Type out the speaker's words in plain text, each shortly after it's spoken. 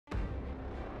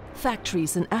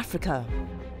Factories in Africa,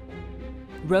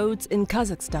 roads in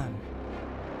Kazakhstan,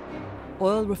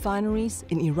 oil refineries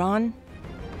in Iran,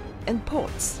 and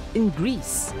ports in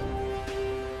Greece.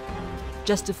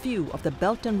 Just a few of the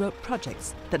Belt and Road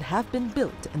projects that have been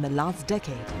built in the last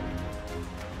decade.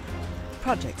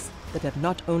 Projects that have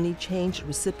not only changed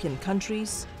recipient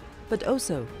countries, but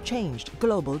also changed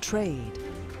global trade.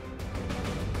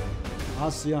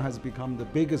 ASEAN has become the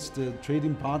biggest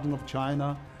trading partner of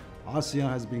China. ASEAN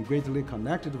has been greatly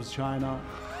connected with China.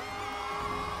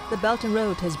 The Belt and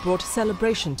Road has brought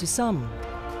celebration to some,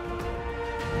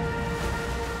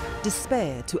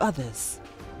 despair to others.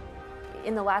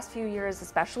 In the last few years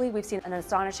especially, we've seen an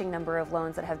astonishing number of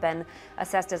loans that have been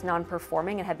assessed as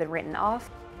non-performing and have been written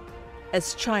off.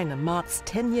 As China marks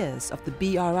 10 years of the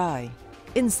BRI,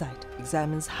 Insight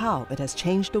examines how it has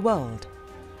changed the world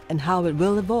and how it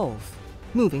will evolve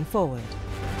moving forward.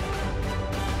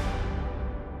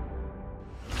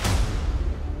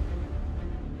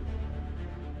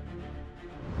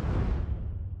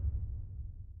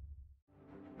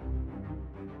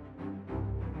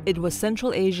 It was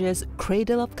Central Asia's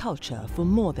cradle of culture for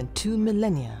more than 2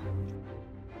 millennia.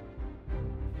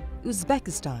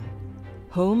 Uzbekistan,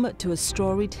 home to a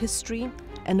storied history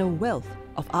and a wealth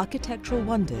of architectural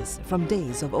wonders from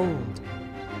days of old.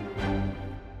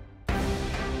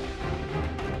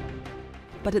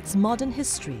 But its modern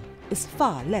history is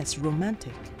far less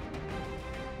romantic.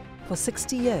 For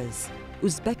 60 years,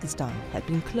 Uzbekistan had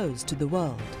been closed to the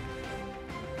world.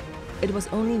 It was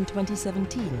only in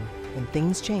 2017 when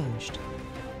things changed.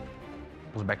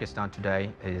 Uzbekistan today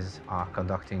is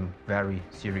conducting very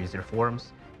serious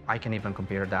reforms. I can even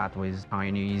compare that with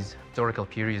Chinese historical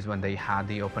periods when they had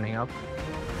the opening up.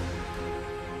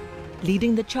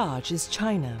 Leading the charge is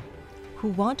China, who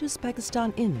want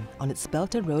Uzbekistan in on its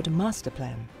Belt and Road master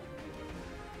plan.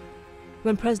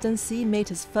 When President Xi made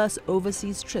his first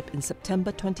overseas trip in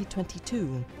September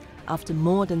 2022, after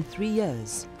more than 3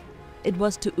 years, it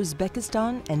was to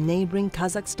Uzbekistan and neighboring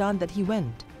Kazakhstan that he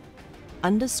went,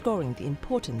 underscoring the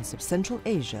importance of Central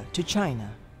Asia to China.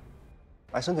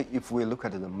 I think if we look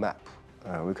at the map,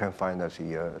 we can find that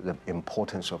the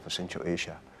importance of Central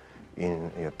Asia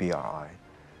in BRI,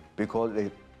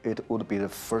 because it would be the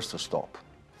first stop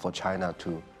for China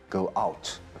to go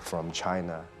out from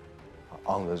China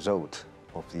on the road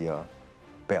of the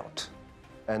belt.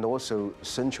 And also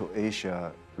Central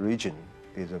Asia region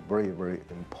is a very, very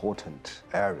important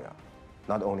area,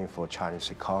 not only for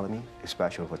Chinese economy,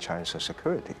 especially for Chinese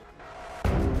security.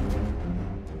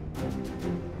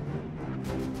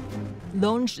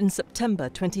 Launched in September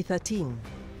 2013,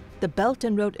 the Belt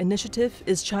and Road Initiative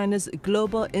is China's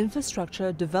global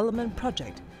infrastructure development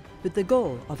project with the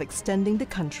goal of extending the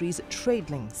country's trade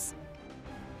links.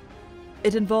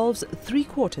 It involves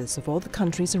 3/4 of all the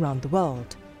countries around the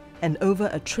world and over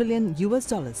 $1 trillion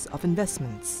of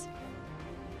investments.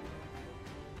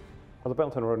 Well, the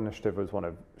Belt and Road Initiative was one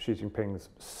of Xi Jinping's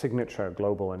signature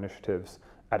global initiatives.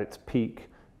 At its peak,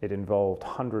 it involved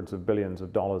hundreds of billions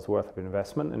of dollars worth of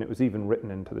investment, and it was even written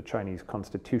into the Chinese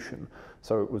constitution.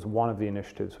 So it was one of the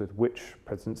initiatives with which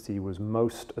President Xi was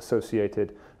most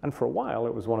associated, and for a while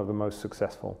it was one of the most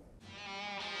successful.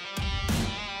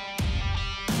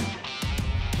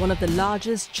 One of the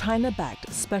largest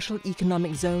China-backed special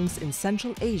economic zones in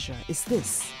Central Asia is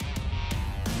this.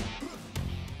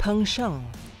 Pengsheng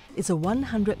is a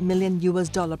 $100 million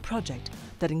project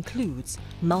that includes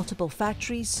multiple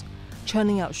factories,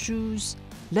 churning out shoes,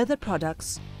 leather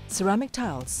products, ceramic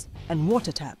tiles, and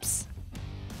water taps.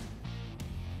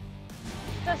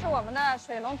 这是我们的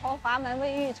水龙头阀门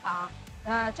卫浴厂，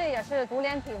这也是独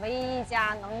联体唯一一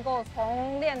家能够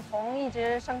从炼铜一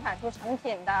直生产出成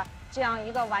品的这样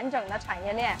一个完整的产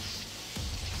业链。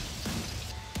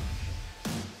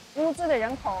乌兹的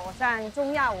人口占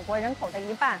中亚5国人口的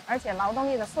1半，而且劳动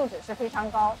力的素质是非常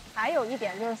高。还有一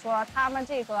点就是说，他们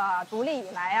这个独立以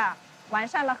来啊，完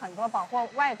善了很多保护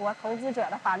外国投资者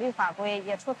的法律法规，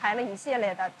也出台了一系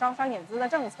列的招商引资的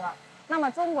政策。那么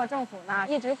中国政府呢，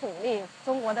一直鼓励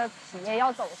中国的企业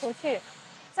要走出去。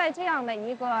在这样的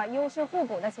一个优势互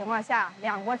补的情况下，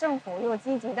两国政府又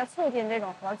积极的促进这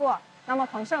种合作，那么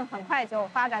彭盛很快就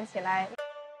发展起来。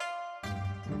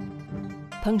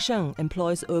 Pengsheng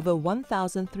employs over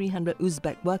 1,300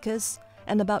 Uzbek workers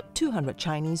and about 200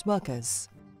 Chinese workers.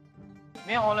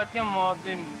 Men holatga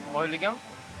moddiy oyligim,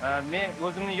 men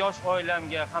o'zimning yosh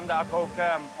oilamga hamda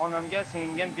aka-uka, onamga,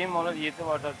 singlimga bemalol yetib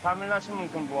boradi. Ta'minlashim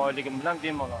mumkin bu oyligim bilan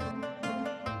bemalol.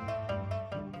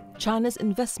 China's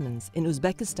investments in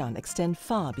Uzbekistan extend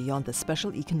far beyond the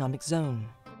special economic zone.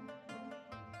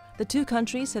 The two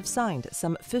countries have signed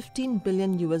some $15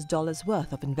 billion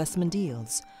worth of investment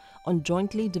deals, on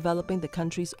jointly developing the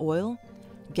country's oil,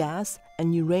 gas,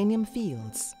 and uranium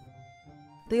fields.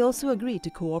 They also agreed to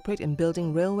cooperate in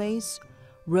building railways,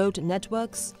 road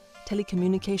networks,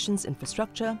 telecommunications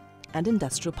infrastructure, and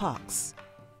industrial parks.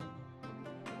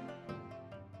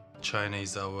 China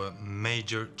is our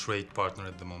major trade partner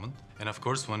at the moment. And of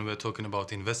course, when we're talking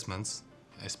about investments,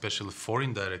 especially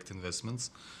foreign direct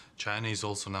investments, China is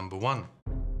also number one.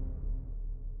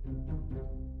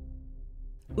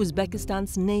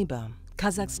 Uzbekistan's neighbor,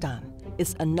 Kazakhstan,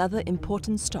 is another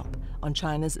important stop on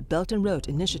China's Belt and Road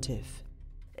Initiative.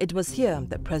 It was here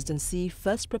that President Xi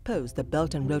first proposed the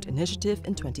Belt and Road Initiative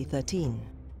in 2013.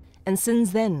 And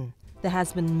since then, there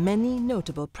has been many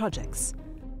notable projects,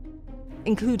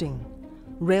 including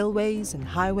railways and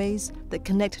highways that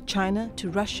connect China to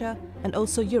Russia and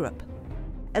also Europe,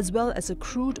 as well as a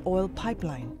crude oil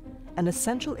pipeline and a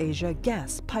Central Asia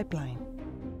gas pipeline.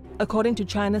 According to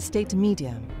China's state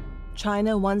media,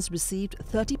 China once received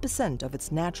 30% of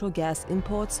its natural gas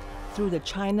imports through the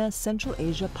China-Central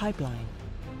Asia pipeline.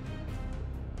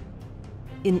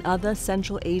 In other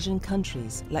Central Asian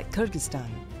countries like Kyrgyzstan,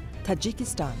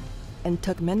 Tajikistan, and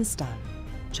Turkmenistan,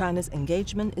 China's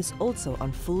engagement is also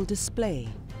on full display,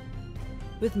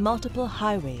 with multiple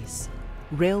highways,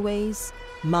 railways,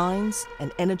 mines,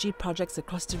 and energy projects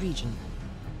across the region.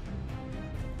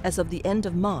 As of the end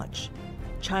of March,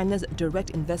 China's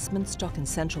direct investment stock in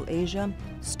Central Asia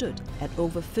stood at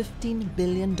over $15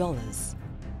 billion.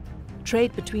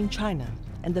 Trade between China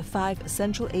and the 5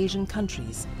 Central Asian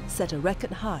countries set a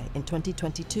record high in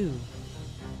 2022.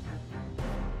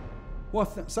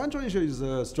 Well, Central Asia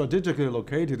is strategically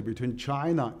located between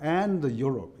China and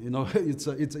Europe. You know, it's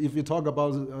if you talk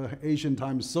about Asian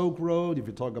Time Silk Road, if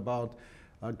you talk about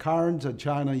current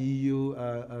China-EU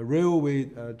railway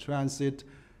transit,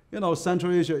 you know,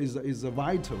 Central Asia is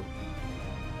vital.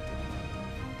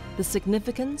 The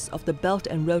significance of the Belt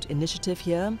and Road Initiative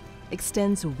here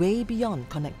extends way beyond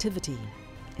connectivity,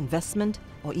 investment,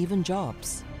 or even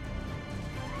jobs.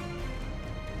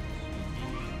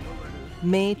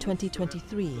 May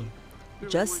 2023,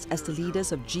 just as the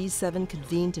leaders of G7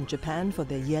 convened in Japan for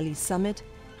their yearly summit,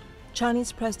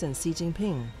 Chinese President Xi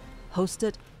Jinping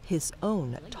hosted his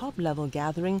own top-level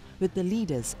gathering with the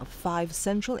leaders of 5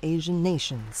 Central Asian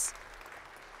nations.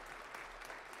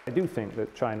 I do think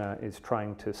that China is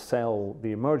trying to sell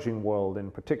the emerging world in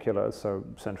particular, so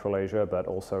Central Asia, but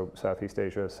also Southeast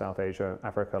Asia, South Asia,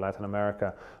 Africa, Latin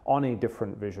America, on a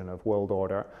different vision of world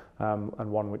order,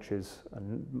 and one which is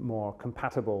more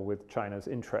compatible with China's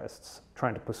interests,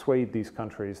 trying to persuade these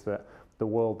countries that the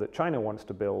world that China wants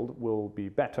to build will be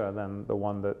better than the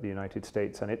one that the United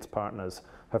States and its partners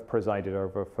have presided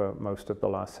over for most of the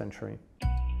last century.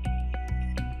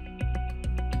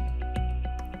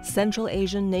 Central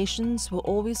Asian nations were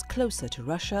always closer to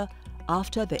Russia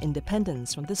after their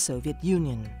independence from the Soviet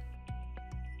Union.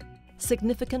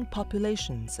 Significant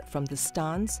populations from the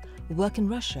stans work in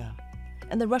Russia,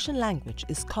 and the Russian language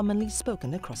is commonly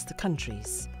spoken across the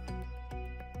countries.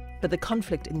 But the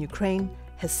conflict in Ukraine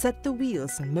has set the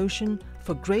wheels in motion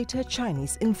for greater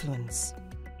Chinese influence.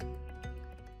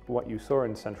 What you saw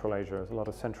in Central Asia is a lot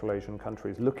of Central Asian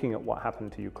countries looking at what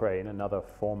happened to Ukraine, another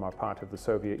former part of the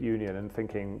Soviet Union, and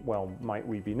thinking, well, might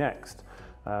we be next?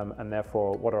 And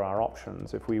therefore, what are our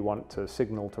options? If we want to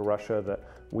signal to Russia that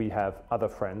we have other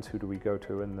friends, who do we go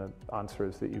to? And the answer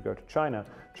is that you go to China.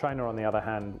 China, on the other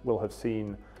hand, will have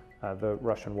seen the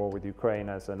Russian war with Ukraine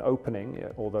as an opening,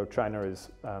 although China is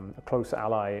a close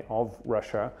ally of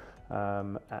Russia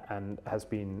and has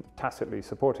been tacitly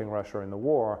supporting Russia in the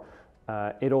war.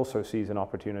 It also sees an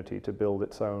opportunity to build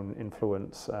its own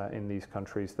influence in these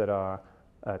countries that are,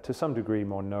 to some degree,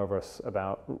 more nervous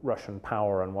about Russian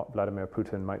power and what Vladimir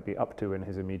Putin might be up to in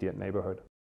his immediate neighborhood.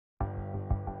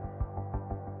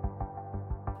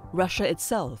 Russia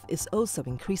itself is also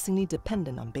increasingly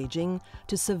dependent on Beijing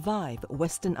to survive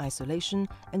Western isolation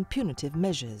and punitive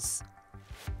measures.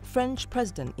 French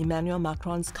President Emmanuel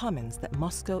Macron's comments that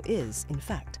Moscow is, in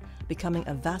fact, becoming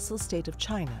a vassal state of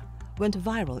China went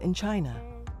viral in China,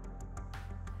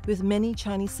 with many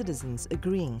Chinese citizens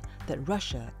agreeing that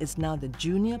Russia is now the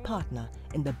junior partner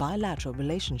in the bilateral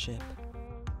relationship.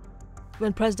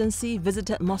 When President Xi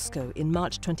visited Moscow in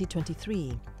March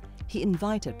 2023, he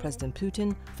invited President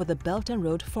Putin for the Belt and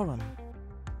Road Forum,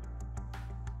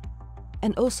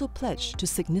 and also pledged to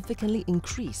significantly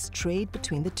increase trade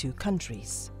between the two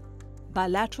countries.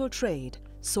 Bilateral trade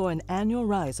saw an annual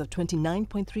rise of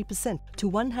 29.3% to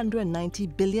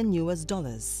 $190 billion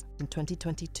in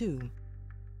 2022.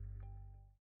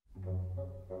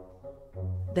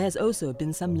 There has also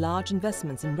been some large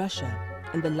investments in Russia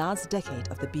in the last decade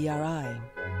of the BRI.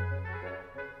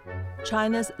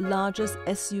 China's largest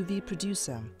SUV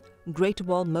producer, Great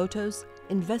Wall Motors,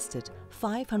 invested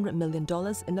 $500 million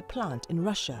in a plant in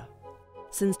Russia.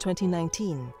 Since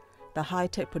 2019, the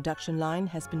high-tech production line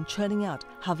has been churning out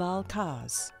Haval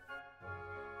cars.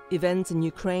 Events in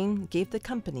Ukraine gave the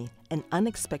company an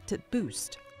unexpected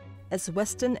boost. As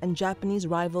Western and Japanese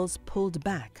rivals pulled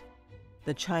back,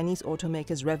 the Chinese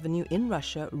automaker's revenue in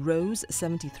Russia rose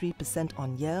 73%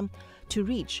 on year to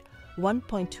reach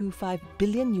 $1.25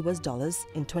 billion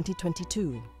in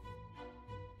 2022.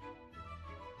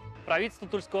 Правительство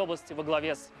Тульской области во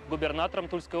главе с губернатором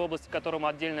Тульской области, которому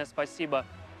отдельное спасибо,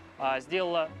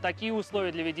 сделало такие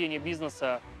условия для ведения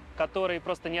бизнеса, которые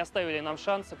просто не оставили нам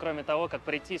шанса, кроме того, как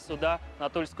прийти сюда, на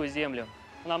Тульскую землю.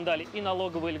 Нам дали и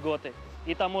налоговые льготы,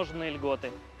 и таможенные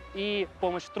льготы, и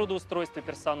помощь в трудоустройстве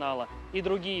персонала, и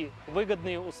другие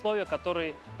выгодные условия,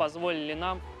 которые позволили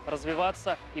нам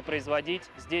развиваться и производить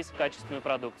здесь качественную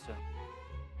продукцию.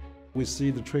 We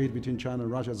see the trade between China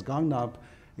and Russia has gone up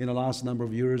in the last number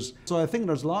of years. So I think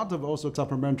there's a lot of also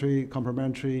complementary,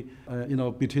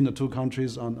 between the two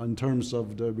countries in terms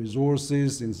of the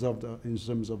resources, in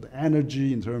terms of the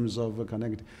energy, in terms of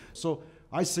connectivity. So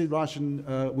I see Russian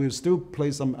will still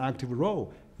play some active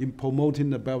role in promoting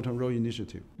the Belt and Road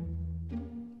Initiative.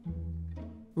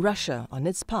 Russia, on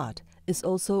its part, is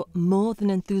also more than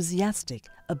enthusiastic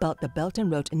about the Belt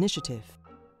and Road Initiative.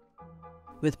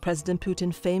 With President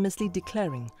Putin famously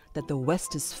declaring that the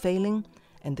West is failing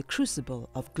and the crucible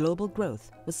of global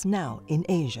growth was now in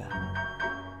Asia.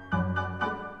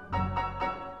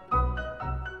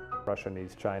 Russia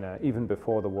needs China even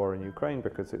before the war in Ukraine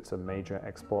because it's a major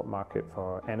export market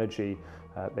for energy.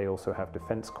 They also have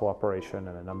defense cooperation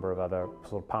and a number of other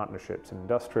sort of partnerships in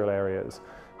industrial areas.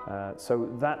 So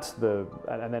that's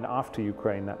and then after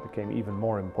Ukraine that became even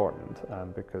more important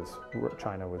because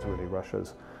China was really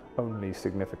Russia's only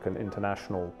significant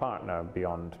international partner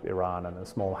beyond Iran and a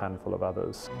small handful of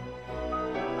others.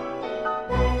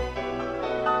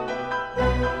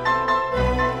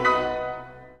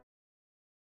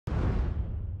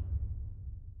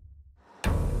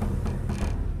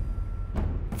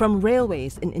 From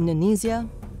railways in Indonesia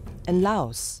and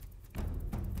Laos,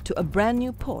 to a brand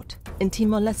new port in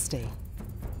Timor-Leste,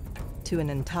 to an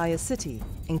entire city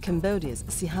in Cambodia's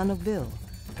Sihanoukville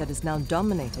that is now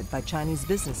dominated by Chinese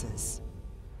businesses.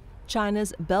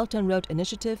 China's Belt and Road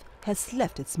Initiative has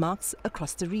left its marks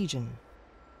across the region.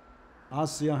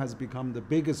 ASEAN has become the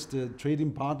biggest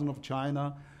trading partner of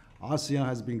China. ASEAN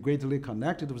has been greatly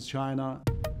connected with China.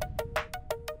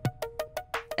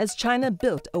 As China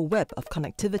built a web of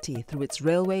connectivity through its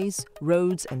railways,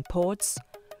 roads and ports,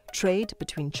 trade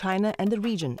between China and the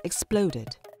region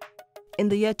exploded. In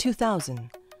the year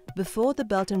 2000, before the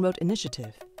Belt and Road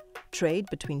Initiative, trade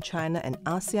between China and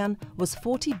ASEAN was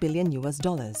 $40 billion.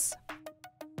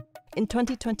 In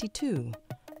 2022,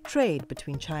 trade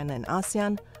between China and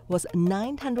ASEAN was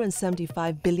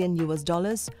 $975 billion,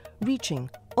 reaching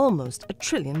almost $1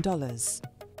 trillion.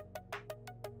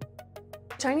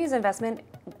 Chinese investment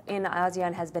in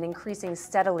ASEAN has been increasing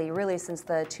steadily, really since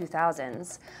the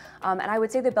 2000s. And I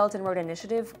would say the Belt and Road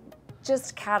Initiative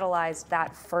just catalyzed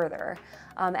that further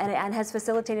and has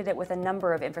facilitated it with a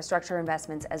number of infrastructure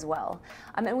investments as well.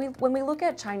 And when we look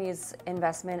at Chinese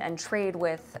investment and trade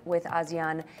with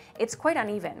ASEAN, it's quite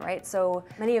uneven, right? So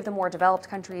many of the more developed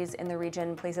countries in the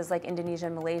region, places like Indonesia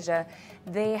and Malaysia,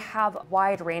 they have a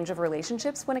wide range of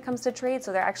relationships when it comes to trade,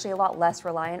 so they're actually a lot less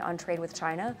reliant on trade with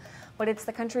China. But it's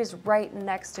the countries right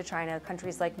next to China,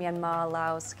 countries like Myanmar,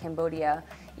 Laos, Cambodia,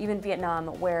 even Vietnam,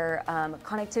 where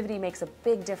connectivity makes a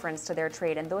big difference to their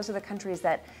trade. And those are the countries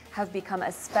that have become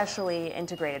especially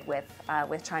integrated with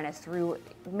China through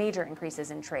major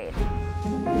increases in trade.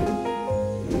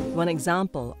 One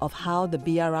example of how the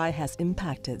BRI has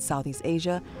impacted Southeast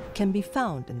Asia can be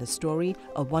found in the story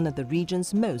of one of the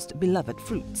region's most beloved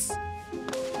fruits.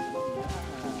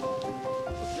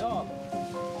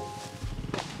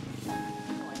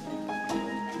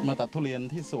 มาตัดทุเรียน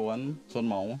ที่สวนเ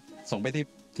หมาส่งไป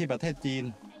ที่ประเทศจีน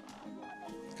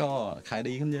ก็ขาย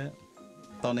ดีขึ้นเยอะ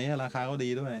ตอนนี้ราคาก็ดี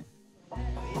ด้วย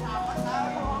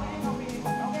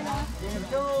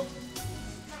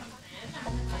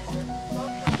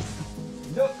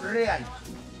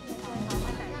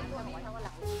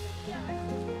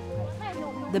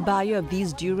The buyer of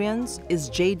these durians is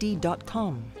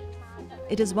JD.com.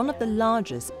 It is one of the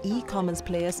largest e-commerce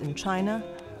players in China,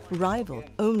 rivaled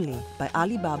only by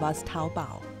Alibaba's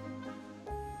Taobao.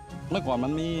 เมื่อก่อนมั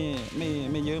น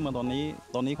ไม่เยอะมาตอน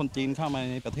นี้คนจีนเข้ามา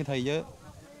ในประเทศไทยเยอะ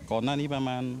ก่อนหน้านี้ประม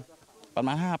าณ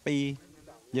5 ปี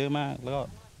เยอะมากแล้วก็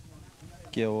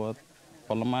เกี่ยวผ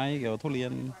ลไม้เกี่ยวทุเรีย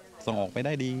นส่งออกไปไ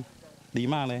ด้ดี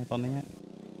มากเลยตอนนี้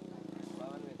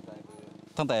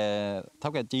ตั้งแต่เท่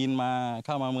าแก่จีนมาเ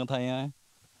ข้ามาเมืองไทยนะ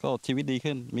ก็ชีวิตดี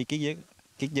ขึ้นมีกิ๊กเ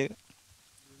ยอะ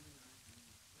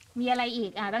มีอะไรอี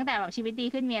กตั้งแต่แบบชีวิตดี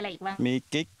ขึ้นมีอะไรอีกบ้างมี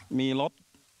กิ๊กมีรถ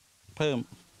เพิ่ม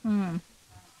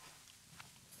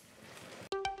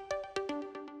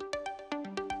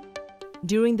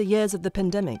During the years of the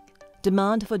pandemic,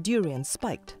 demand for durians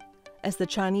spiked as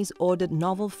the Chinese ordered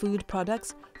novel food products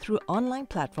through online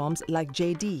platforms like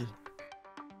JD.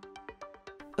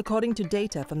 According to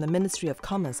data from the Ministry of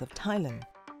Commerce of Thailand,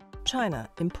 China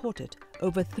imported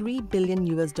over $3 billion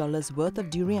worth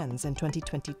of durians in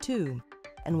 2022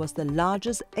 and was the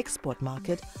largest export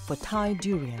market for Thai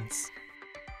durians.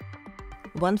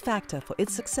 One factor for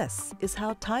its success is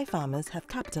how Thai farmers have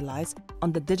capitalized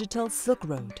on the digital Silk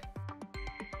Road.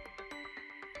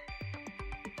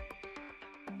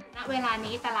 ณ เวลา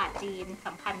นี้ตลาดจีนส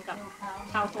ำคัญกับ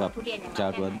ชาวสวนทุเรียนอย่างไรแค่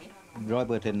ไห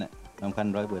น 100%น่ะสำคัญ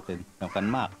 100% สำคัญ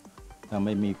มากถ้าไ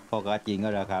ม่มีพ่อค้าจีนก็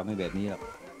ราคาไม่แบบนี้หรอก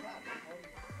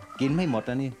กินไม่หมด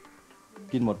นะนี่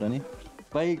กินหมดนะนี่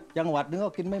ไปจังหวัดนึงก็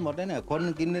กินไม่หมดนะเนี่ยคน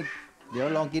กินเดี๋ยว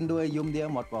ลองกินดูไอ้ยุมเดียว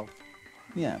หมดเปล่า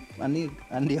เนี่ยอันนี้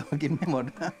อันเดียวกินไม่หมด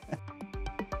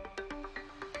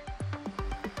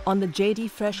On the JD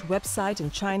Fresh website in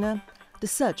China,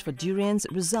 the search for durians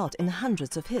result in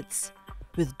hundreds of hits,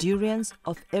 with durians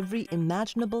of every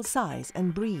imaginable size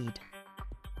and breed.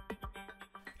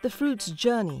 The fruit's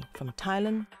journey from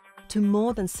Thailand to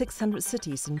more than 600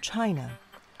 cities in China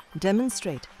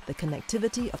demonstrate the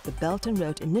connectivity of the Belt and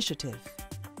Road Initiative.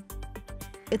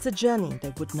 It's a journey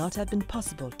that would not have been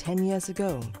possible 10 years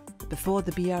ago, before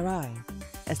the BRI,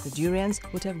 as the durians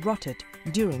would have rotted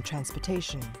during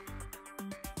transportation.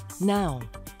 Now,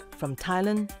 from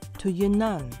Thailand to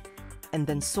Yunnan, and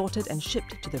then sorted and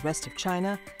shipped to the rest of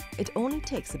China, it only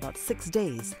takes about 6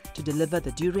 days to deliver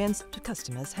the durians to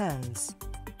customers' hands.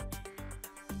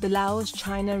 The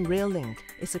Laos-China rail link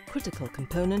is a critical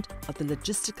component of the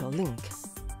logistical link.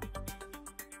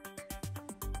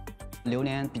 榴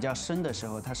莲比较生的时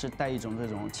候，它是带一种这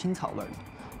种青草味，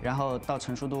然后到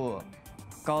成熟度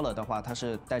高了的话，它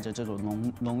是带着这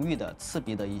种浓郁的刺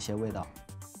鼻的一些味道。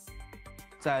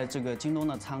在这个京东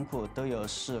的仓库都有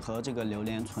适合这个榴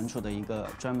莲存储的一个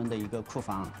专门的一个库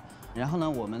房。然后呢，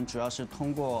我们主要是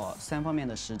通过3方面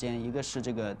的时间，一个是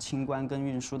这个清关跟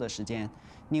运输的时间，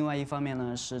另外一方面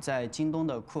呢是在京东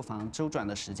的库房周转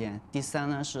的时间，第3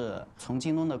呢是从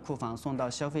京东的库房送到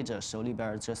消费者手里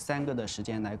边这3个的时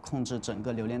间来控制整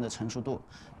个榴莲的成熟度，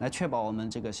来确保我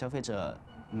们这个消费者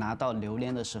拿到榴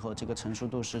莲的时候，这个成熟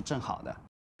度是正好的。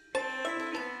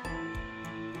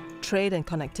Trade and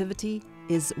connectivity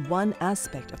is one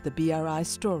aspect of the BRI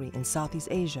story in Southeast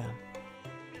Asia.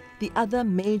 The other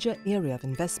major area of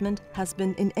investment has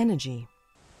been in energy.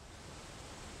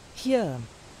 Here,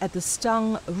 at the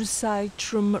Stang Rusai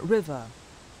Trum River,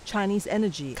 Chinese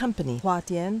energy company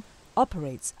Huadian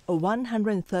operates a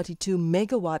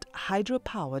 132-megawatt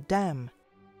hydropower dam.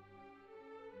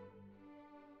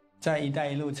 在“一带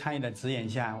一路”倡议的指引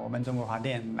下，我们中国华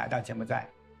电来到柬埔寨。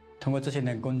通过这些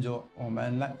年工作，我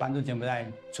们帮助柬埔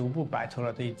寨逐步摆脱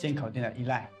了对进口电的依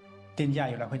赖，电价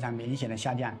有了非常明显的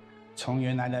下降。 从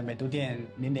原来的每度电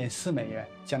0.4美元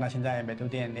降到现在每度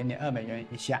电0.2美元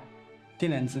以下，电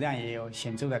能质量也有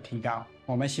显著的提高。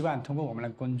我们希望通过我们的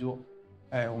工作，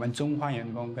我们中方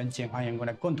员工跟柬方员工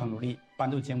的共同努力，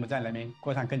帮助柬埔寨人民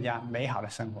过上更加美好的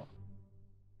生活。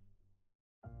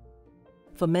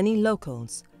For many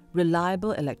locals,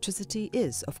 reliable electricity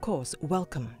is, of course,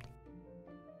 welcomed.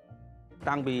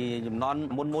 តាំងពីចំនួន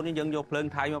មុនយើងយកភ្លើង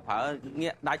ថៃមកប្រើងា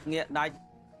កដាច់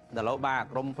ដល់ឡូវបាទ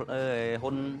ក្រុម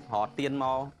ហ៊ុនរត់ទៀនម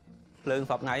កភ្លើង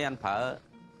សពថ្ងៃអានប្រើ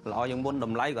ល្អជាងមុនត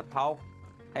ម្លៃក៏ថោក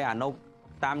ហើយអានោះ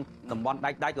តាមតំបន់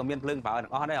ដាច់ក៏មានភ្លើងប្រើទាំ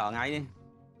ងអស់ដែររាល់ថ្ងៃនេះ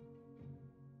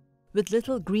With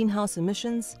little greenhouse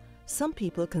emissions, some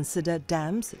people consider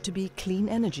dams to be clean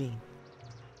energy.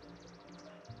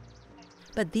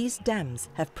 But these dams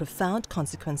have profound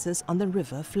consequences on the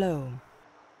river flow.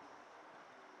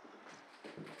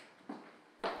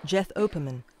 Jeff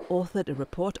Opperman authored a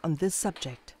report on this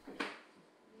subject.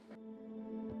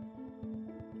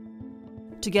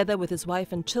 Together with his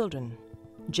wife and children,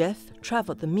 Jeff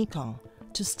traveled the Mekong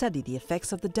to study the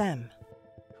effects of the dam.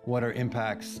 Water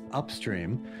impacts upstream.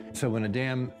 So when a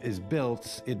dam is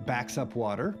built, it backs up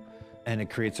water and it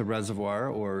creates a reservoir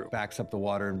or backs up the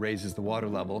water and raises the water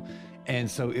level. And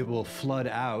so it will flood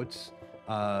out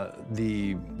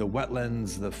the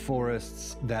wetlands, the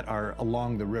forests that are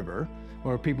along the river,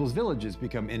 or people's villages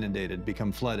become inundated,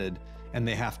 become flooded, and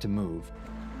they have to move.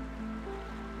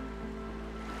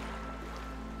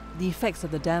 The effects of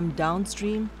the dam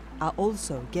downstream are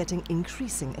also getting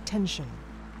increasing attention.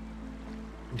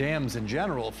 Dams in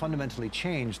general fundamentally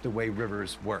change the way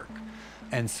rivers work.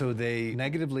 And so they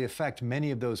negatively affect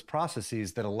many of those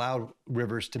processes that allow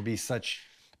rivers to be such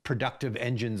productive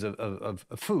engines of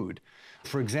food.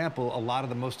 For example, a lot of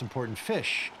the most important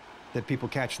fish that people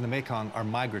catch in the Mekong are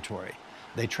migratory.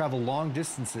 They travel long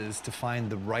distances to find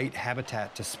the right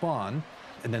habitat to spawn,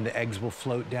 and then the eggs will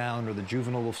float down or the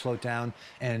juvenile will float down.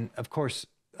 And of course,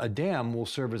 a dam will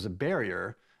serve as a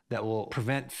barrier that will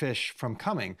prevent fish from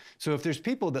coming. So if there's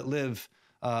people that live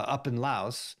up in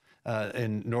Laos,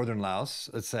 in northern Laos,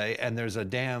 let's say, and there's a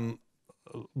dam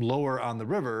lower on the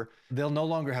river, they'll no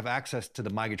longer have access to the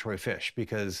migratory fish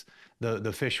because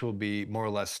the fish will be more or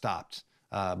less stopped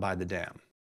by the dam.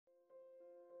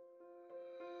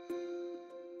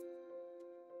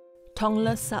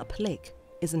 Tongla Sap Lake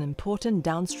is an important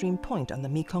downstream point on the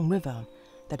Mekong River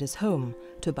that is home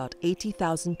to about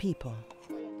 80,000 people.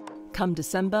 Come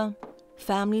December,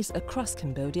 families across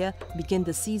Cambodia begin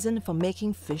the season for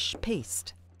making fish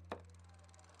paste.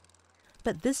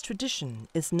 But this tradition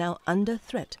is now under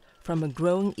threat from a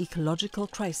growing ecological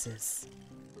crisis.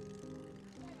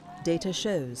 Data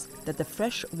shows that the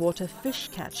freshwater fish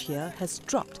catch here has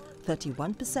dropped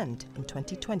 31% in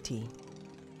 2020.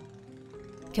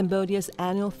 Cambodia's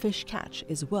annual fish catch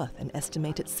is worth an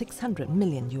estimated $600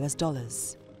 million.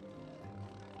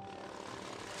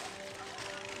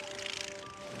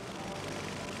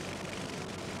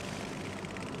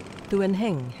 Thuan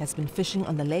Heng has been fishing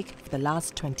on the lake for the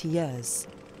last 20 years.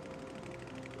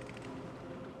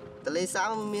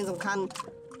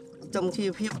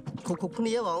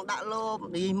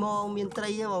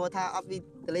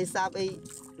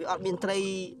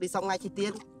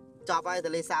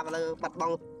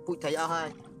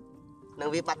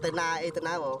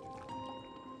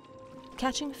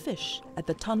 Catching fish at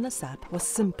the Tonle Sap was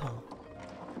simple.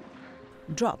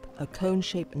 Drop a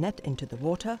cone-shaped net into the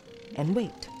water and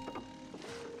wait.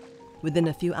 Within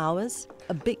a few hours,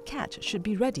 a big catch should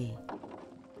be ready.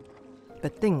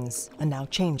 But things are now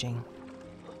changing.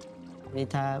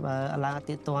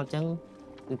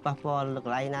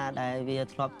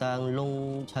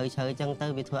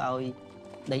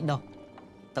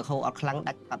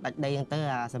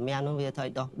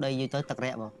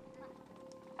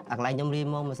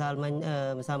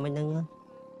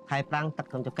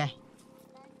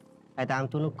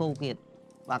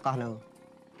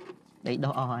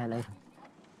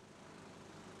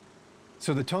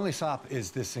 So the Tonle Sap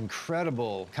is this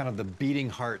incredible, kind of the beating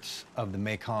heart of the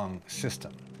Mekong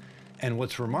system. And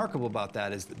what's remarkable about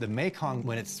that is that the Mekong,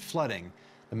 when it's flooding,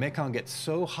 the Mekong gets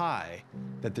so high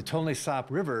that the Tonle Sap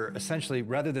River, essentially,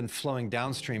 rather than flowing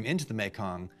downstream into the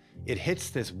Mekong, it hits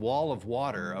this wall of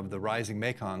water of the rising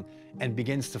Mekong and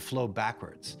begins to flow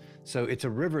backwards. So it's a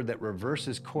river that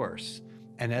reverses course.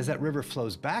 And as that river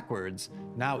flows backwards,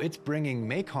 now it's bringing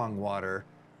Mekong water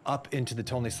up into the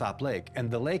Tonle Sap Lake, and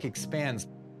the lake expands.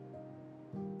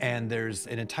 And there's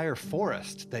an entire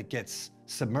forest that gets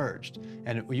submerged.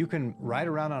 And you can ride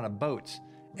around on a boat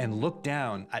and look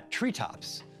down at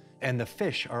treetops, and the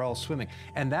fish are all swimming.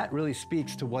 And that really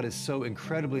speaks to what is so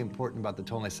incredibly important about the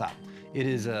Tonle Sap. It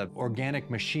is an organic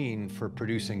machine for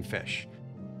producing fish.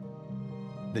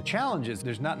 The challenge is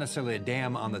there's not necessarily a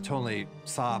dam on the Tonle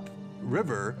Sap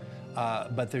River,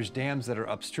 but there's dams that are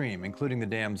upstream, including the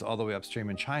dams all the way upstream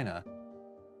in China.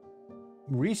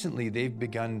 Recently, they've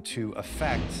begun to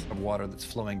affect the water that's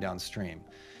flowing downstream.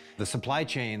 The supply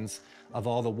chains of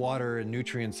all the water and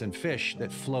nutrients and fish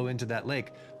that flow into that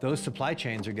lake, those supply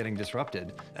chains are getting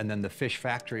disrupted, and then the fish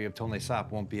factory of Tonle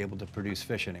Sap won't be able to produce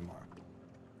fish anymore.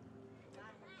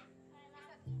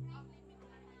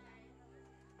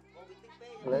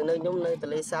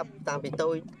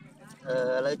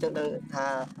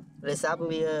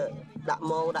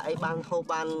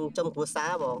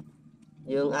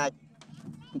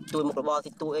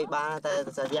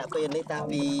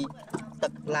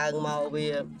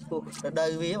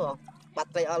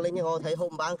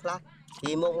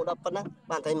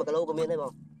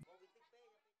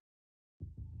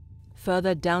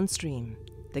 Further downstream,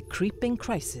 the creeping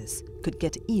crisis could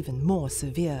get even more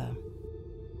severe.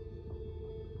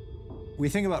 We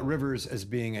think about rivers as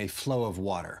being a flow of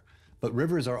water, but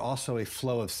rivers are also a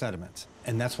flow of sediment.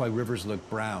 And that's why rivers look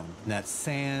brown. And that's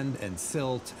sand and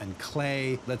silt and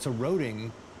clay that's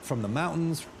eroding from the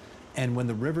mountains. And when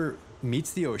the river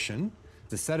meets the ocean,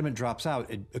 the sediment drops out,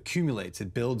 it accumulates,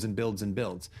 it builds and builds and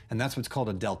builds. And that's what's called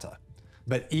a delta.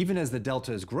 But even as the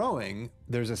delta is growing,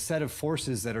 there's a set of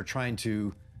forces that are trying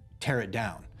to tear it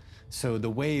down. So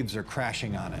the waves are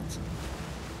crashing on it.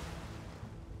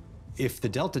 If the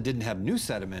delta didn't have new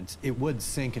sediment, it would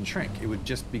sink and shrink. It would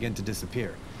just begin to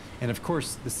disappear. And of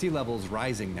course, the sea level is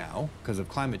rising now because of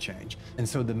climate change. And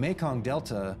so the Mekong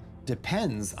Delta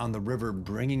depends on the river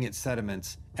bringing its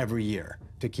sediments every year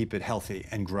to keep it healthy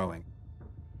and growing.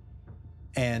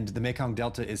 And the Mekong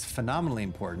Delta is phenomenally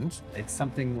important. It's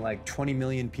something like 20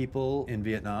 million people in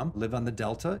Vietnam live on the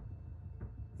Delta.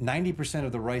 90%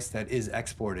 of the rice that is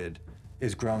exported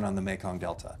is grown on the Mekong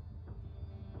Delta.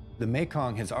 The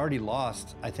Mekong has already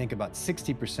lost, I think, about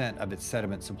 60% of its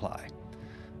sediment supply.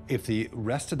 If the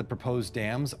rest of the proposed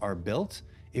dams are built,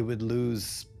 it would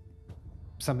lose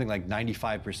something like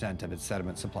 95% of its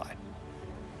sediment supply.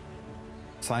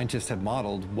 Scientists have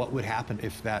modeled what would happen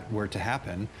if that were to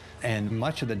happen, and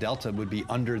much of the delta would be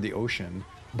under the ocean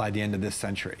by the end of this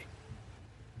century.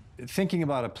 Thinking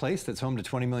about a place that's home to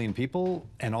 20 million people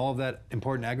and all of that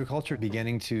important agriculture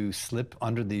beginning to slip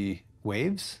under the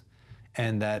waves,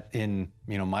 and that in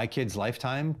my kid's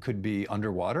lifetime could be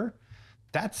underwater,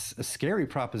 that's a scary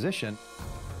proposition.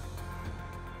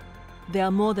 There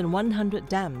are more than 100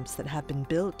 dams that have been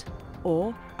built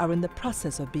or are in the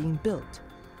process of being built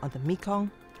on the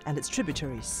Mekong and its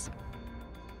tributaries.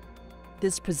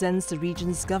 This presents the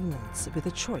region's governments with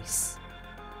a choice.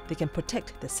 They can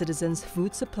protect their citizens'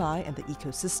 food supply and the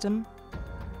ecosystem,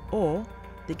 or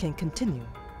they can continue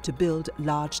to build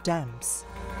large dams.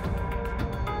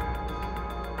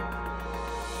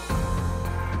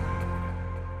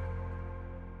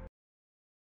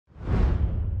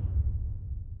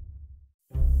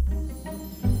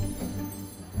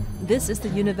 This is the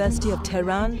University of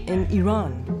Tehran in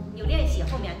Iran.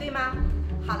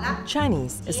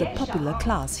 Chinese is a popular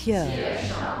class here.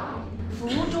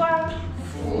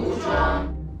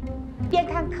 边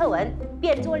看课文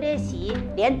边做练习，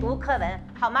连读课文，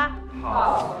好吗？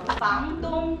好。房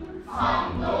东，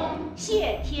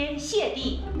谢天谢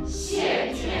地，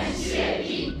谢天谢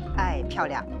地。哎，漂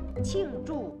亮！庆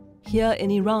祝。 Here in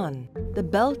Iran, the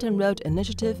Belt and Road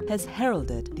Initiative has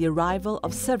heralded the arrival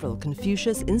of several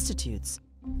Confucius institutes,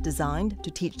 designed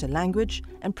to teach the language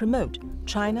and promote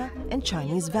China and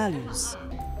Chinese values.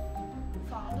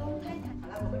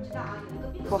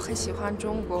 我很喜欢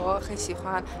中国，很喜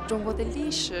欢中国的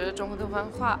历史、中国的文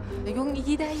化。用“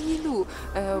一带一路”，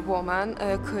我们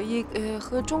可以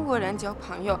和中国人交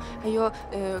朋友，还有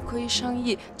可以生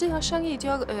意，这样生意就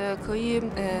可以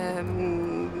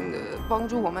帮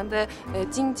助我们的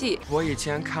经济。我以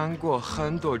前看过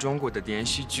很多中国的电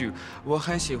视剧，我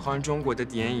很喜欢中国的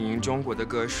电影、中国的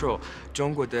歌手、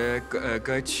中国的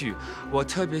歌曲。我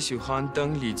特别喜欢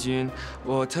邓丽君，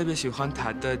我特别喜欢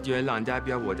她的《月亮代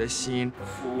表我的心》。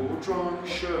 服装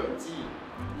设计，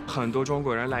很多中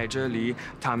国人来这里，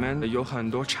他们有很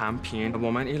多产品，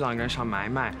我们伊朗人想买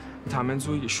卖，他们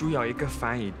就需要一个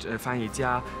翻译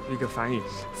家，一个翻译，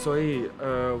所以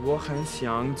我很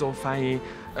想做翻译，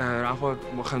然后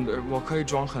我可以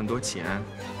赚很多钱。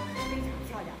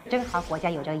正好国家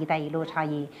有这个“一带一路”倡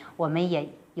议，我们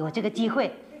也有这个机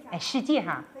会，哎，世界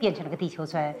上变成了个地球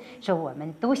村，说我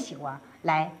们都希望。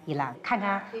 来伊朗看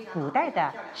看古代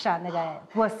的上那个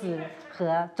波斯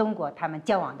和中国他们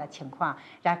交往的情况，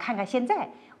然后看看现在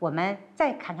我们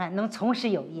再看看能重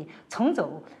拾友谊，重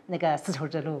走那个丝绸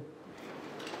之路。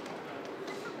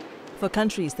For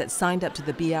countries that signed up to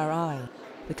the BRI,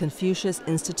 the Confucius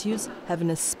Institutes have an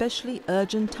especially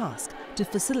urgent task to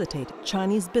facilitate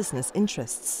Chinese business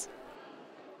interests.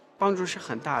 帮助是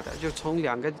很大的，就从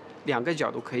两个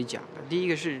角度可以讲的。第一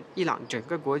个是伊朗整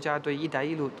个国家对“一带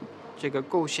一路”这个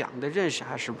构想的认识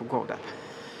还是不够的。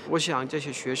我想这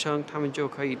些学生他们就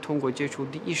可以通过接触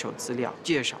第一手资料，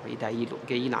介绍“一带一路”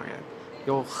给伊朗人，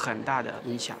有很大的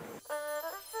影响。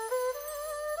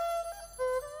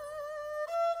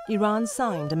 Iran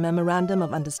signed a memorandum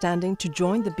of understanding to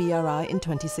join the BRI in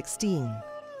 2016.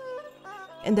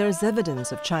 And there is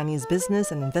evidence of Chinese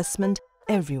business and investment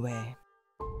everywhere.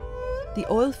 The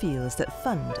oil fields that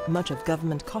fund much of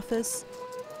government coffers,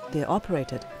 they are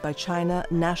operated by China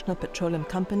National Petroleum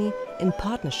Company in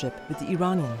partnership with the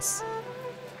Iranians.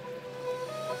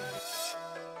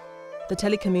 The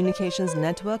telecommunications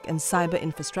network and cyber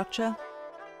infrastructure,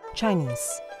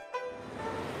 Chinese.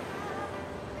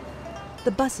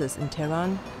 The buses in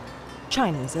Tehran,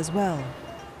 Chinese as well.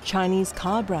 Chinese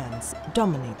car brands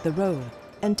dominate the road,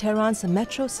 and Tehran's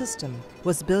metro system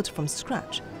was built from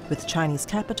scratch with Chinese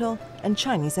capital and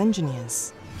Chinese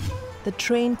engineers. The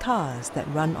train cars that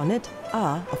run on it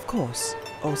are, of course,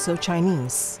 also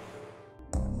Chinese.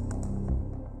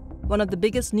 One of the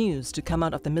biggest news to come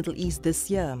out of the Middle East this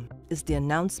year is the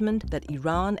announcement that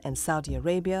Iran and Saudi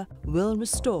Arabia will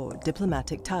restore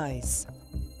diplomatic ties.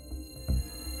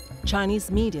 Chinese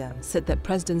media said that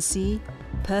President Xi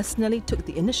personally took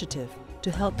the initiative to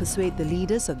help persuade the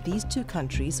leaders of these two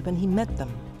countries when he met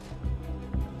them.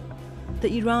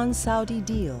 The Iran-Saudi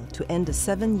deal to end a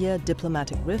 7-year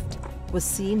diplomatic rift was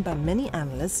seen by many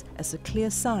analysts as a clear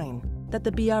sign that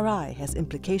the BRI has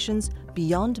implications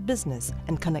beyond business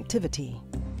and connectivity.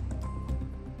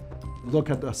 Look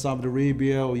at Saudi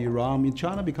Arabia or Iran. I mean,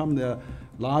 China become the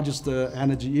largest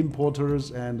energy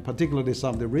importers, and particularly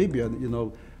Saudi Arabia.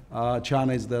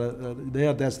 China is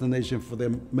their destination for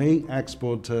their main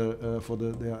export for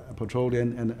their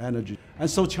petroleum and energy. And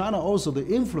so China also, the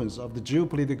influence of the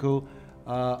geopolitical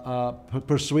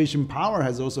persuasion power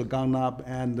has also gone up,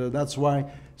 and that's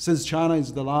why, since China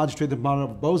is the large trading partner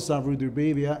of both Saudi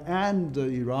Arabia and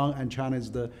Iran, and China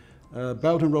is the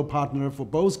Belt and Road partner for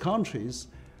both countries,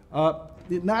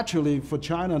 naturally for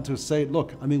China to say,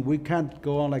 look, I mean, we can't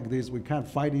go on like this, we can't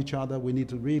fight each other, we need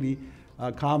to really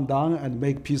calm down and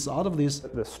make peace out of this.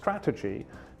 The strategy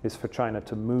is for China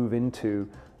to move into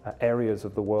areas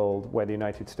of the world where the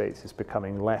United States is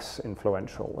becoming less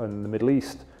influential, and the Middle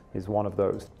East is one of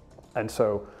those. And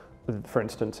so, for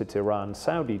instance, it's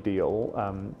Iran-Saudi deal.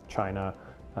 China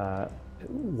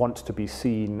wants to be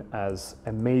seen as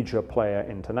a major player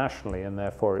internationally, and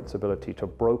therefore its ability to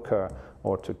broker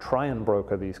or to try and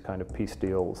broker these kind of peace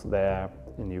deals there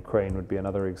in Ukraine would be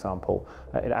another example.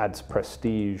 It adds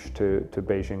prestige to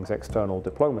Beijing's external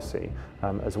diplomacy,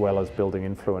 as well as building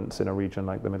influence in a region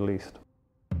like the Middle East.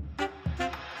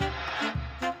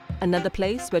 Another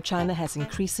place where China has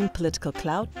increasing political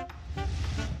clout?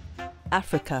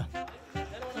 Africa.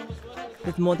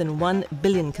 With more than 1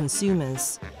 billion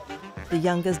consumers, the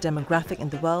youngest demographic in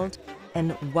the world,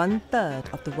 and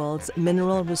 1/3 of the world's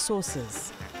mineral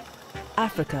resources,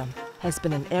 Africa has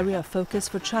been an area of focus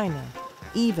for China,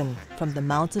 even from the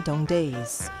Mao Zedong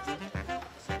days.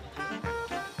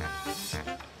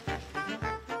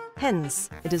 Hence,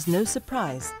 it is no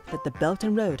surprise that the Belt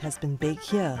and Road has been baked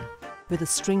here, with a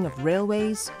string of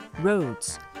railways,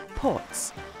 roads,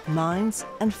 ports, mines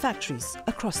and factories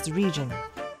across the region.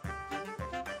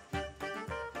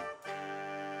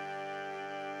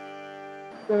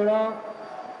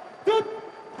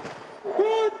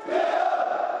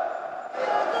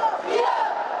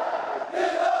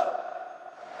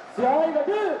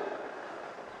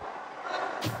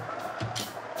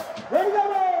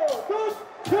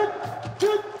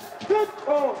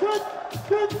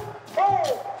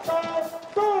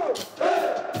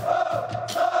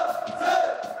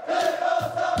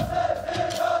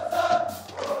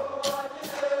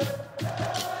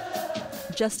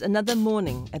 Just another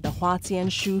morning at the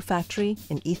Huatian shoe factory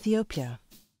in Ethiopia.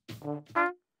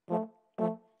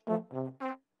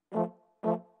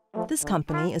 This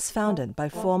company is founded by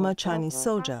former Chinese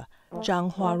soldier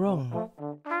Zhang Huarong.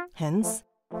 Hence,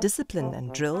 discipline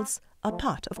and drills are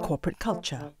part of corporate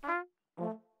culture.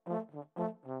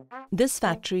 This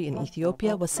factory in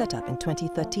Ethiopia was set up in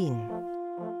 2013.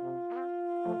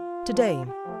 Today,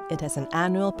 it has an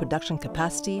annual production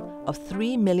capacity of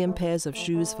 3 million pairs of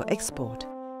shoes for export,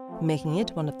 making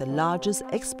it one of the largest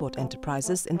export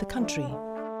enterprises in the country.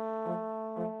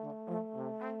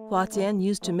 Huatian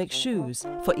used to make shoes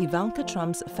for Ivanka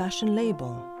Trump's fashion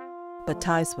label, but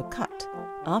ties were cut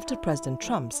after President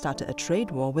Trump started a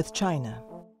trade war with China.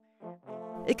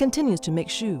 It continues to make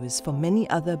shoes for many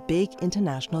other big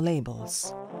international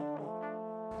labels.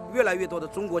 越来越多的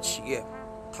中国企业，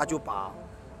他就把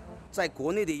在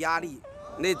国内的压力，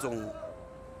那种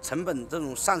成本这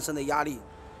种上升的压力，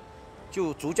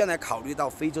就逐渐来考虑到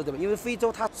非洲这边，因为非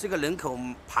洲它是一个人口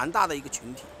庞大的一个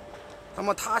群体，那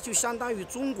么它就相当于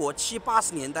中国70、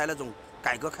80年代那种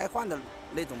改革开放的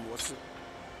那种模式，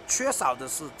缺少的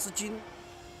是资金，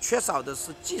缺少的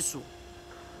是技术，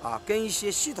跟一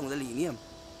些系统的理念。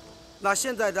那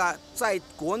现在呢，在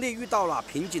国内遇到了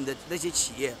瓶颈的那些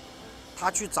企业，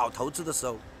他去找投资的时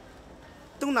候，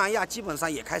东南亚基本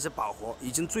上也开始饱和，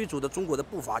已经追逐的中国的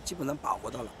步伐基本上饱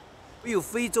和到了。唯有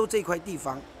非洲这块地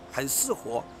方很适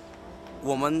合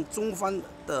我们中方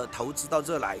的投资到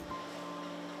这来。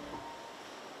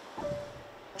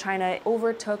 China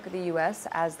overtook the U.S.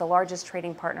 as the largest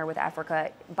trading partner with Africa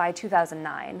by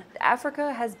 2009.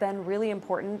 Africa has been really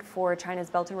important for China's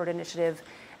Belt and Road Initiative,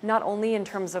 not only in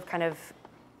terms of kind of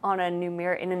in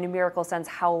a numerical sense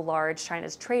how large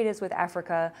China's trade is with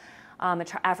Africa.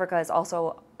 Africa is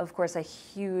also, of course, a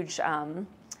huge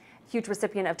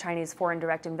recipient of Chinese foreign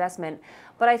direct investment.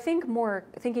 But I think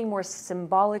thinking more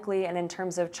symbolically and in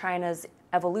terms of China's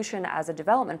evolution as a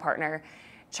development partner,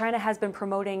 China has been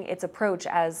promoting its approach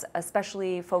as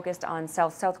especially focused on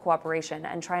South-South cooperation,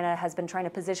 and China has been trying to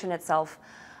position itself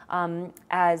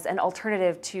as an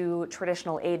alternative to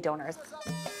traditional aid donors.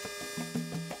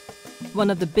 One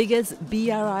of the biggest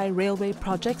BRI railway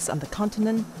projects on the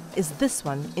continent is this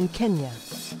one in Kenya,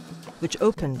 which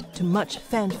opened to much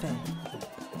fanfare.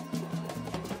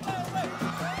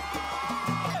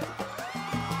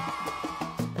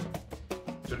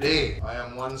 Today, I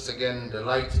am once again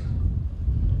delighted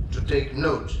to take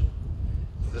note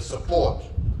of the support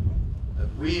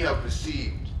that we have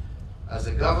received as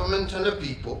a government and a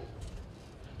people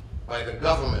by the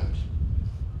government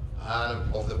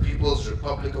of the People's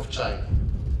Republic of China,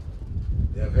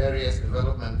 their various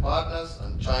development partners,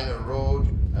 and China Road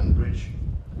and Bridge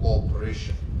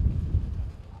Corporation.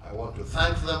 I want to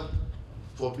thank them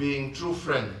for being true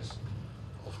friends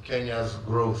of Kenya's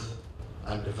growth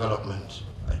and development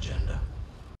agenda.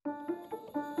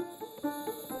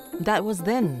 That was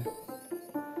then.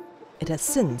 It has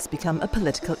since become a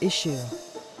political issue.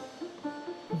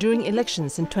 During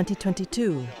elections in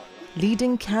 2022,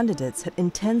 leading candidates had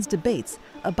intense debates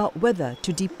about whether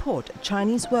to deport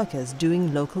Chinese workers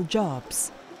doing local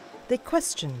jobs. They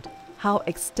questioned how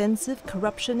extensive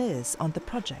corruption is on the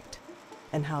project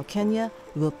and how Kenya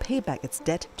will pay back its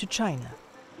debt to China.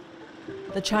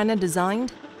 The China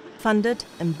designed, funded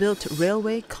and built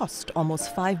railway cost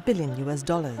almost $5 billion.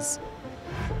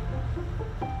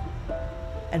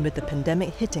 And with the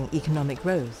pandemic hitting economic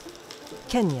growth,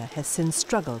 Kenya has since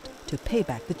struggled to pay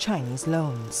back the Chinese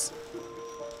loans.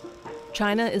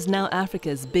 China is now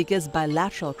Africa's biggest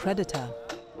bilateral creditor.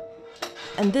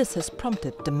 And this has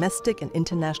prompted domestic and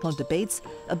international debates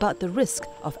about the risk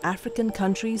of African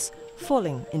countries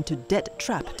falling into debt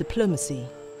trap diplomacy.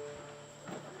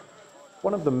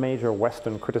 One of the major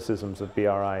Western criticisms of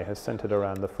BRI has centered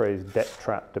around the phrase debt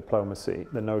trap diplomacy,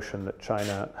 the notion that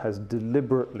China has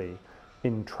deliberately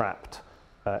entrapped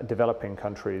developing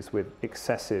countries with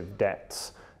excessive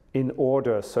debts in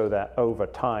order so that over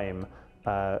time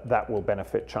that will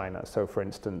benefit China. So for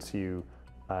instance, you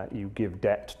give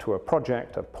debt to a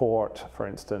project, a port, for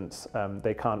instance,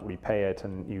 they can't repay it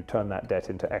and you turn that debt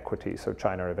into equity, so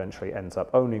China eventually ends up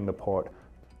owning the port.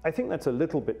 I think that's a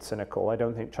little bit cynical. I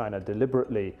don't think China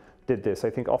deliberately did this. I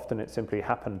think often it simply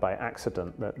happened by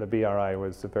accident, that the BRI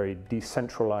was a very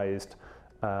decentralized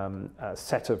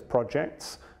set of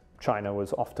projects. China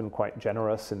was often quite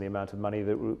generous in the amount of money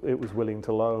that it was willing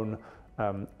to loan.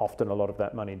 Often a lot of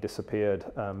that money disappeared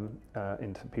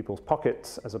into people's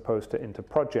pockets as opposed to into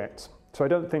projects. So I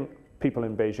don't think people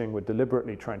in Beijing were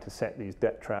deliberately trying to set these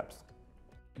debt traps.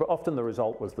 But often the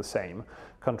result was the same.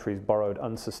 Countries borrowed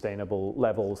unsustainable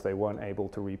levels they weren't able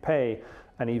to repay,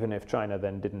 and even if China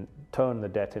then didn't turn the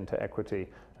debt into equity,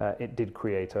 it did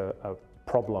create a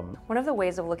problem. One of the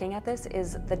ways of looking at this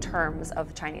is the terms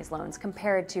of Chinese loans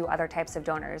compared to other types of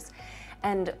donors.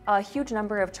 And a huge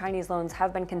number of Chinese loans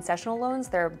have been concessional loans.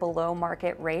 They're below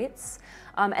market rates.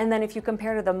 And then if you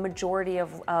compare to the majority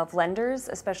of lenders,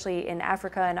 especially in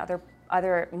Africa and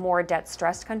other more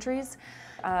debt-stressed countries,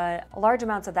 large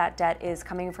amounts of that debt is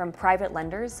coming from private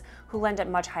lenders who lend at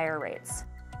much higher rates.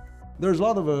 There's a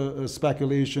lot of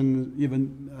speculation,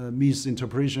 even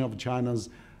misinterpretation of China's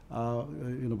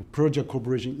project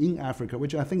cooperation in Africa,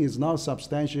 which I think is now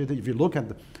substantiated. If you look at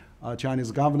the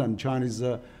Chinese government, Chinese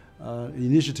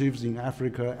initiatives in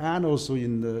Africa, and also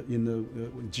in the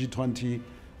G20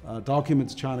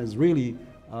 documents, China is really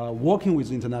working with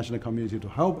the international community to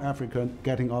help Africa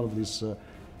getting out of this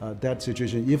debt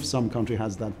situation if some country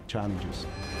has that challenges.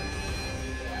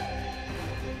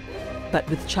 But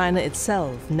with China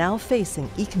itself now facing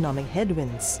economic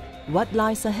headwinds, what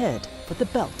lies ahead for the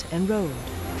Belt and Road?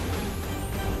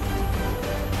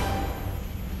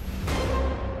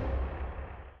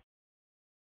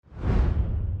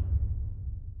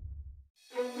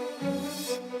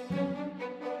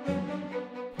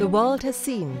 The world has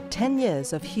seen 10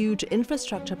 years of huge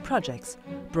infrastructure projects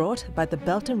brought by the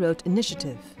Belt and Road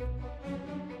Initiative.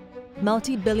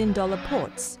 Multi-billion-dollar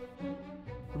ports,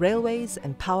 railways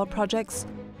and power projects,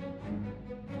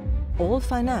 all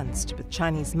financed with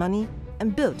Chinese money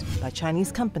and built by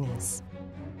Chinese companies.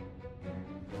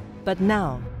 But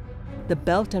now, the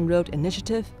Belt and Road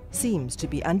Initiative seems to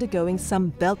be undergoing some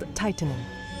belt tightening.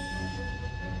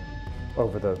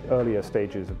 Over the earlier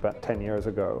stages, about 10 years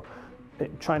ago,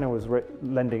 China was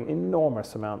lending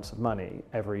enormous amounts of money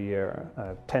every year,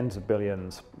 tens of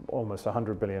billions, almost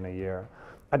 100 billion a year.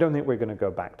 I don't think we're going to go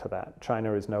back to that.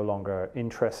 China is no longer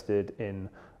interested in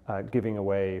giving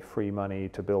away free money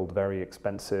to build very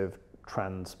expensive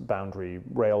transborder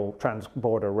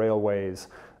railways.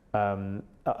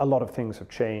 A lot of things have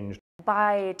changed.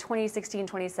 By 2016,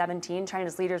 2017,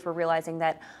 China's leaders were realizing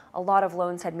that a lot of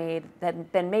loans had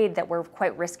been made that were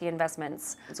quite risky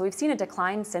investments. So we've seen a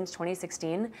decline since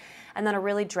 2016, and then a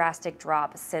really drastic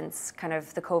drop since kind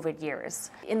of the COVID years.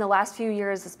 In the last few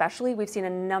years especially, we've seen a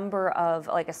number of,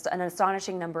 an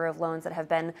astonishing number of loans that have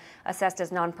been assessed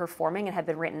as non-performing and have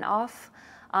been written off.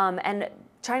 And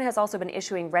China has also been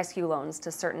issuing rescue loans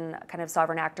to certain kind of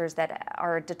sovereign actors that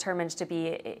are determined to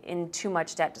be in too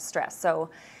much debt distress.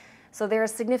 So there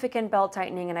is significant belt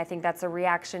tightening, and I think that's a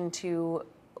reaction to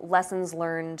lessons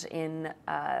learned in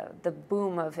the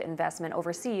boom of investment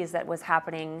overseas that was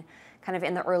happening kind of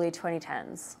in the early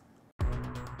 2010s.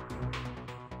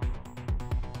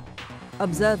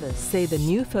 Observers say the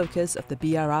new focus of the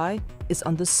BRI is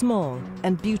on the small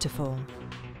and beautiful,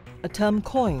 a term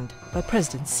coined by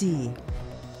President Xi.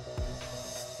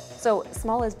 So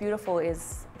small is beautiful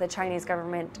is the Chinese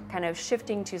government kind of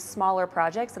shifting to smaller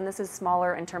projects, and this is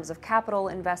smaller in terms of capital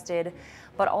invested,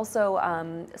 but also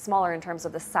smaller in terms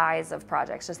of the size of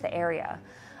projects, just the area.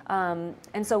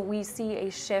 And so we see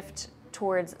a shift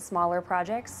towards smaller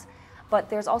projects, but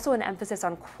there's also an emphasis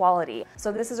on quality.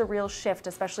 So this is a real shift,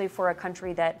 especially for a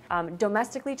country that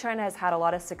domestically China has had a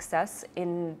lot of success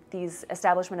in these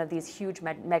establishment of these huge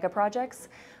mega projects.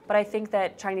 But I think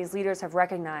that Chinese leaders have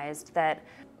recognized that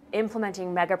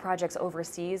implementing mega projects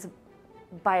overseas,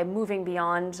 by moving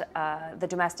beyond the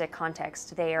domestic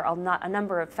context, there are a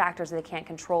number of factors that they can't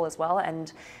control as well,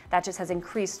 and that just has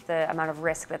increased the amount of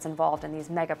risk that's involved in these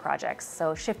mega projects.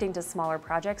 So shifting to smaller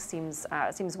projects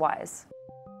seems wise.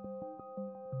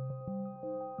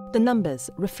 The numbers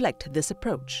reflect this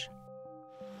approach.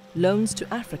 Loans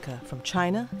to Africa from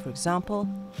China, for example,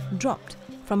 dropped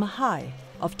from a high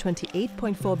of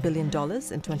 $28.4 billion in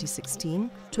 2016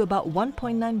 to about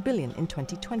 $1.9 billion in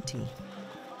 2020.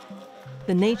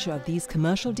 The nature of these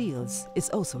commercial deals is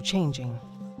also changing.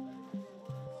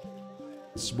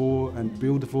 Small and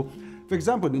beautiful. For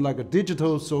example, in like a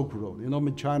digital Silk Road,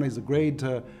 China is a great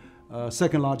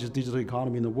second largest digital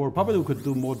economy in the world. Probably we could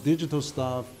do more digital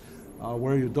stuff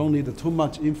where you don't need too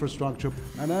much infrastructure.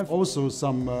 And then also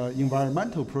some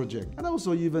environmental project, and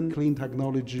also even clean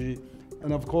technology.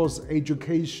 And of course,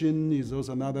 education is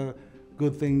also another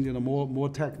good thing, more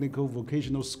technical,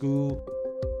 vocational school.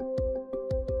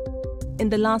 In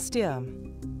the last year,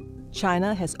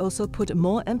 China has also put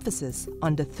more emphasis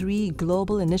on the 3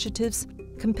 global initiatives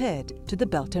compared to the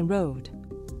Belt and Road.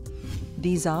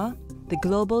 These are the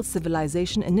Global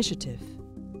Civilization Initiative,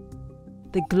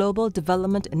 the Global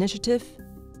Development Initiative,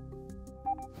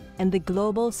 and the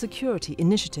Global Security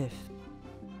Initiative.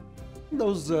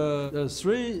 Those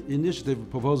 3 initiatives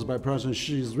proposed by President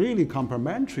Xi is really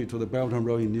complementary to the Belt and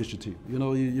Road Initiative.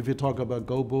 If you talk about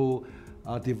Global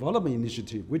Development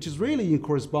Initiative, which is really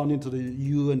corresponding to the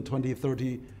UN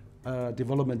 2030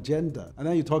 development agenda. And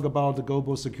then you talk about the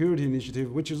Global Security Initiative,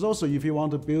 which is also if you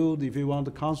want to build, if you want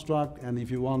to construct, and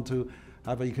if you want to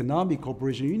have an economic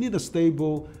cooperation, you need a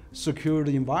stable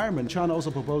security environment. China also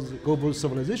proposed the Global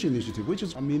Civilization Initiative, which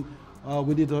is, we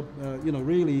need to,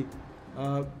 really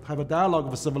have a dialogue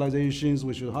with civilizations.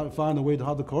 We should find a way to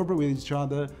how to cooperate with each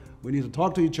other. We need to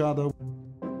talk to each other.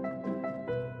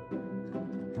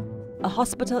 A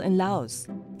hospital in Laos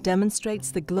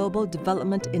demonstrates the Global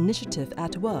Development Initiative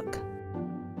at work.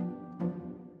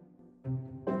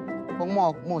 ห้องหมอ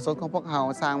หมู่สนของพวกเรา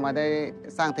สร้างมาได้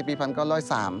สร้างที่ปี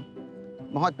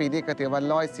1903 มาฮอดปีนี้ก็ถือว่า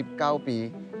119 ปี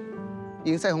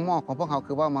ยิงใส่ห้องหมอของพวกเรา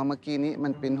คือว่ามาเมื่อกี้นี้มั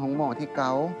นเป็นห้องหมอที่เก่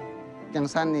าจัง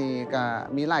ซั่นนี่ก็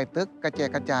มีหลายตึกกระแจ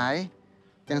กระจาย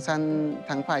จังซั่นท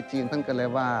างฝ่ายจีนเพิ่นก็เลย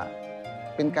ว่า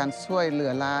เป็นการช่วยเหลื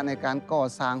อลาในการก่อ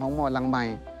สร้างห้องหมอหลังใหม่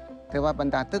ถือว่าบร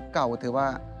รดาตึกเก่าถือว่า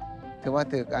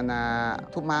ถูก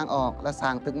ทุบม้างออกและสร้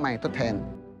างตึกใหม่ทดแทน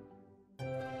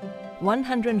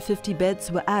 150 beds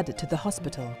were added to the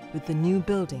hospital with the new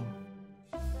building,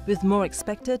 with more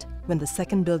expected when the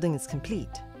second building is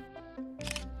complete.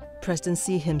 President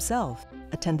Xi himself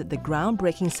attended the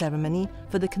groundbreaking ceremony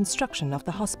for the construction of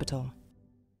the hospital.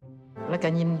 และก็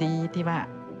ยินดีที่ว่า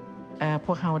พ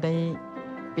วกเราได้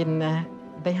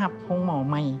รับห้องหมอ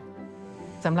ใหม่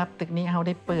สำหรับตึกนี้เราไ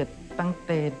ด้เปิดตั้งแ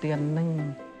ต่เดือน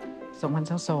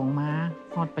2022มา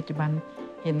ฮอดปัจจุบัน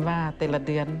เห็นว่าแต่ละเ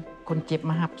ดือนคนเจ็บ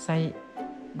มารับใช้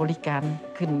บริการ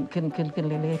ขึ้น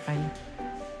เรื่อยๆไป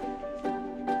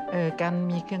การ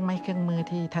มีเครื่องไม้เครื่องมือ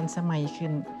ที่ทันสมัยขึ้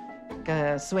นก็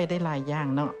ช่วยได้หลายอย่าง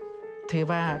เนาะถือ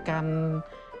ว่าการ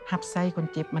รับใช้คน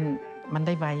เจ็บมันไ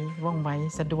ด้ไวว่องไว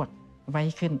สะดวกไว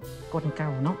ขึ้นกว่าเก่า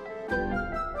เนาะ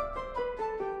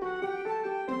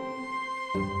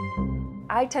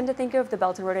I tend to think of the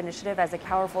Belt and Road Initiative as a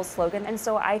powerful slogan, and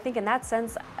so I think in that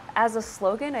sense, as a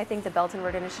slogan, I think the Belt and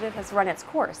Road Initiative has run its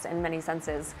course in many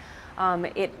senses.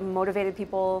 It motivated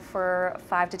people for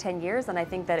 5 to 10 years, and I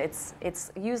think that it's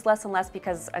used less and less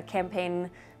because a campaign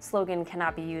slogan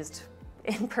cannot be used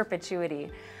in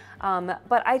perpetuity.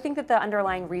 But I think that the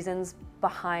underlying reasons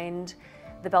behind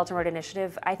the Belt and Road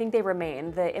Initiative, I think they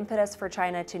remain. The impetus for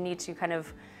China to need to kind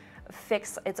of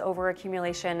fix its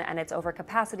overaccumulation and its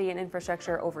overcapacity in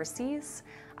infrastructure overseas.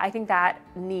 I think that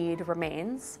need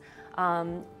remains,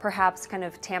 perhaps kind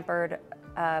of tempered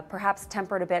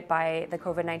a bit by the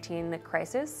COVID-19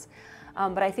 crisis.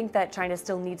 But I think that China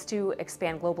still needs to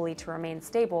expand globally to remain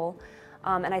stable.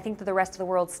 And I think that the rest of the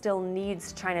world still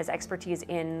needs China's expertise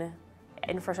in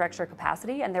infrastructure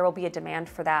capacity, and there will be a demand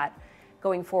for that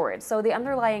going forward. So the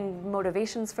underlying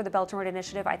motivations for the Belt and Road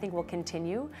Initiative, I think, will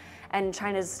continue. And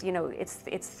China's,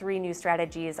 its 3 new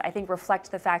strategies, I think,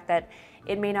 reflect the fact that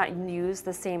it may not use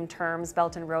the same terms,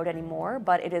 Belt and Road, anymore,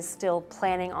 but it is still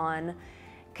planning on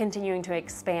continuing to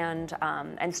expand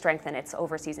and strengthen its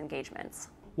overseas engagements.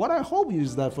 What I hope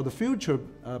is that for the future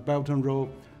Belt and Road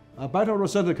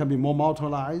Center can be more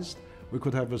multilateralized. We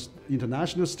could have an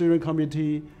international steering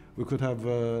committee. We could have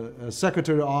a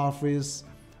secretary office.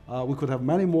 We could have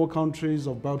many more countries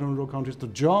of Belt and Road countries to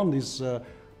join this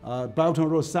Belt and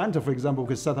Road Center. For example, we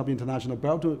could set up International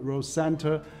Belt and Road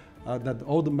Center that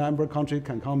all the member countries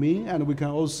can come in, and we can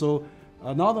also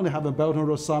not only have a Belt and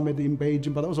Road Summit in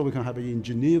Beijing, but also we can have it in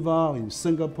Geneva, or in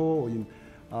Singapore,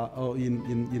 or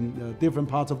in different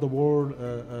parts of the world,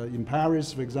 in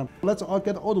Paris, for example. Let's all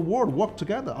get all the world work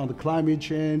together on the climate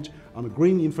change, on the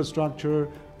green infrastructure,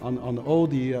 on all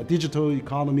the digital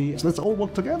economy. So let's all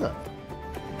work together.